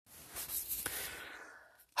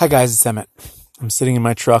Hi guys, it's Emmett. I'm sitting in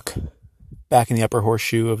my truck back in the upper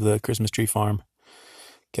horseshoe of the Christmas tree farm,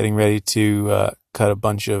 getting ready to cut a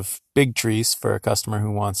bunch of big trees for a customer who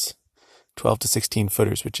wants 12 to 16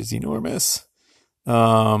 footers, which is enormous.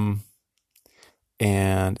 Um,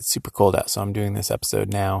 and it's super cold out, so I'm doing this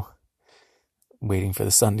episode now, waiting for the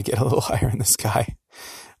sun to get a little higher in the sky.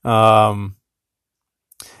 Um,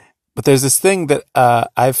 but there's this thing that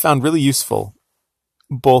I've found really useful,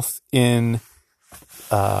 both in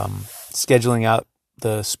scheduling out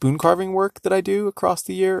the spoon carving work that I do across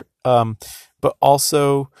the year, but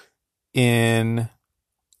also in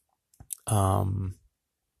um,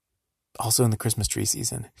 also in the Christmas tree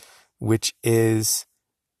season, which is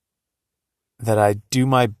that I do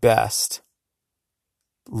my best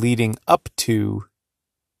leading up to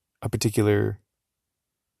a particular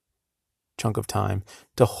chunk of time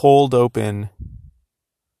to hold open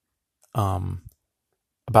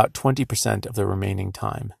about 20% of the remaining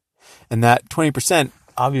time. And that 20%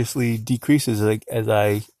 obviously decreases as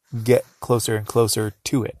I get closer and closer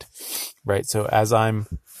to it, right? So as I'm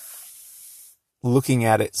looking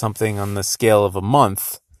at it something on the scale of a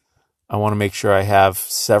month, I want to make sure I have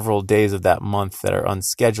several days of that month that are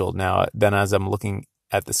unscheduled. Now, then as I'm looking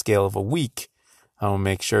at the scale of a week, I want to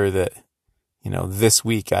make sure that, this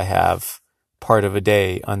week I have part of a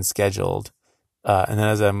day unscheduled. And then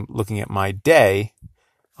as I'm looking at my day,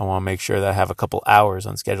 I want to make sure that I have a couple hours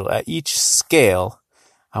unscheduled. At each scale,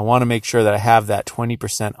 I want to make sure that I have that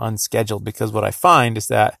 20% unscheduled, because what I find is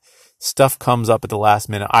that stuff comes up at the last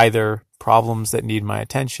minute, either problems that need my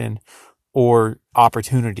attention or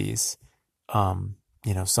opportunities.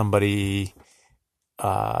 Somebody, what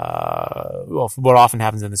often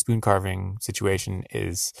happens in the spoon carving situation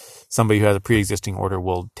is somebody who has a pre-existing order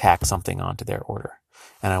will tack something onto their order.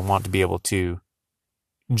 And I want to be able to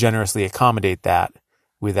generously accommodate that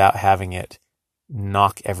without having it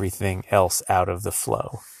knock everything else out of the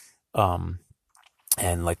flow. And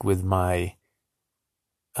like with my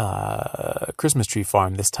Christmas tree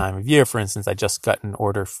farm this time of year, for instance, I just got an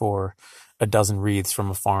order for a dozen wreaths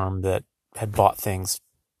from a farm that had bought things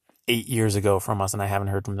 8 years ago from us, and I haven't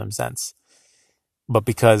heard from them since. But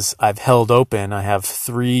because I've held open, I have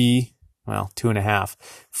 2.5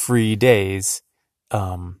 free days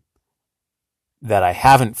that I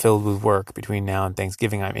haven't filled with work between now and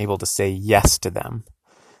Thanksgiving. I'm able to say yes to them.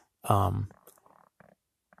 And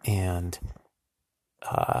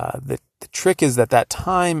the trick is that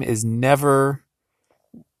time is never,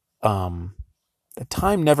 the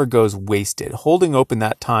time never goes wasted. Holding open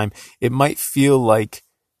that time, it might feel like,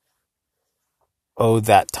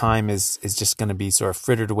 that time is just going to be sort of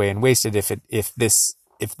frittered away and wasted if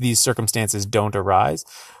these circumstances don't arise.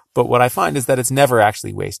 But what I find is that it's never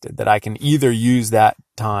actually wasted, that I can either use that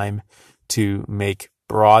time to make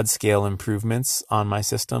broad scale improvements on my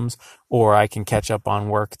systems, or I can catch up on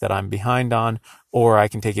work that I'm behind on, or I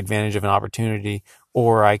can take advantage of an opportunity,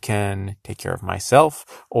 or I can take care of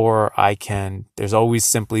myself, or there's always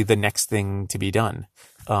simply the next thing to be done.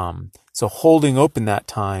 So holding open that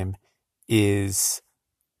time it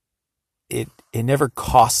never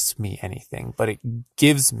costs me anything, but it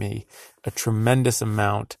gives me a tremendous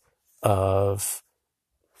amount of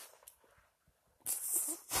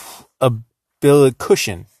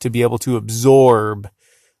cushion to be able to absorb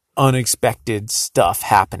unexpected stuff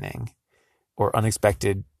happening or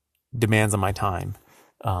unexpected demands on my time,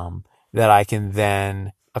 that I can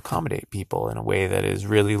then accommodate people in a way that is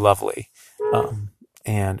really lovely.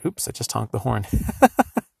 And oops, I just honked the horn.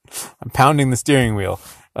 I'm pounding the steering wheel.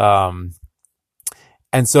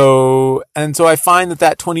 And so I find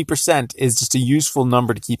that 20% is just a useful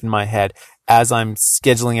number to keep in my head as I'm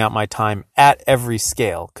scheduling out my time at every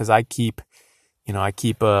scale. Cause I keep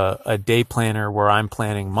a day planner where I'm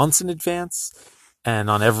planning months in advance. And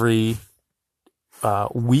on every,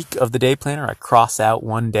 week of the day planner, I cross out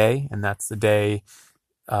one day, and that's the day,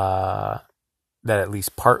 that at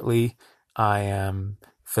least partly I am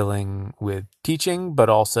filling with teaching, but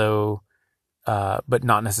also, but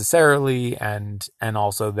not necessarily, and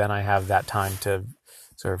also then I have that time to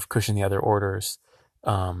sort of cushion the other orders.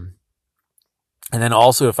 And then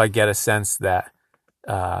also if I get a sense that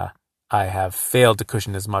I have failed to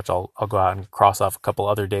cushion as much, I'll go out and cross off a couple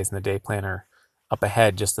other days in the day planner up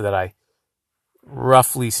ahead, just so that I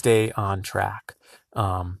roughly stay on track.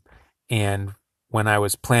 And when I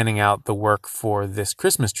was planning out the work for this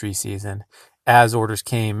Christmas tree season, as orders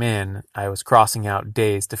came in, I was crossing out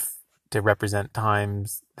days to represent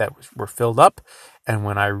times that were filled up. And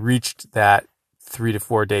when I reached that 3 to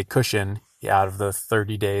 4 day cushion out of the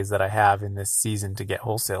 30 days that I have in this season to get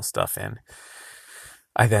wholesale stuff in,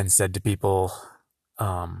 I then said to people,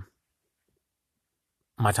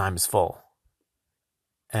 my time is full.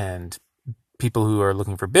 And people who are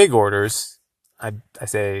looking for big orders, I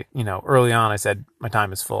say, early on I said my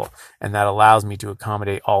time is full, and that allows me to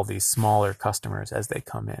accommodate all these smaller customers as they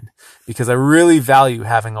come in, because I really value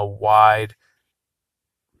having a wide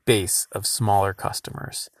base of smaller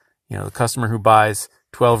customers. The customer who buys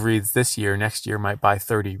 12 wreaths this year, next year might buy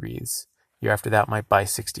 30 wreaths. Year after that might buy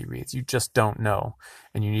 60 wreaths. You just don't know.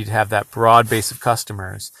 And you need to have that broad base of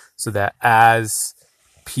customers so that as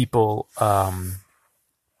people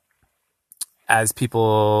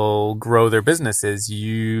grow their businesses,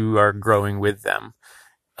 you are growing with them.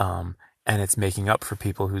 And it's making up for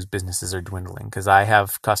people whose businesses are dwindling. Because I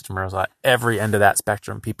have customers at every end of that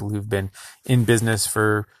spectrum, people who've been in business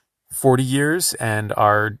for 40 years and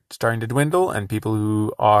are starting to dwindle, and people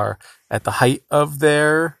who are at the height of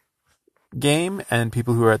their game, and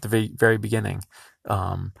people who are at the very, very beginning,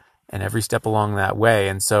 and every step along that way.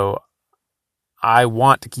 And so I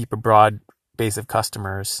want to keep a broad base of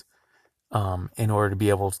customers in order to be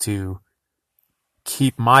able to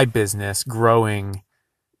keep my business growing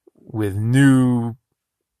with new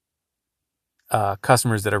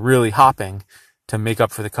customers that are really hopping to make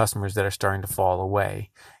up for the customers that are starting to fall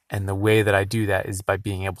away. And the way that I do that is by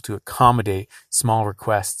being able to accommodate small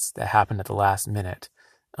requests that happen at the last minute,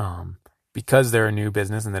 because they're a new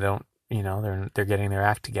business and they don't, they're getting their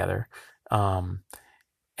act together. And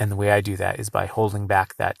the way I do that is by holding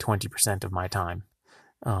back that 20% of my time,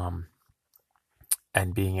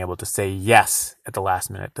 and being able to say yes at the last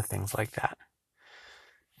minute to things like that.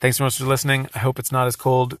 Thanks so much for listening. I hope it's not as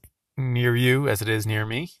cold near you as it is near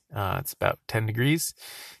me. It's about 10 degrees,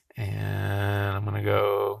 and I'm going to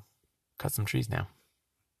go cut some trees now.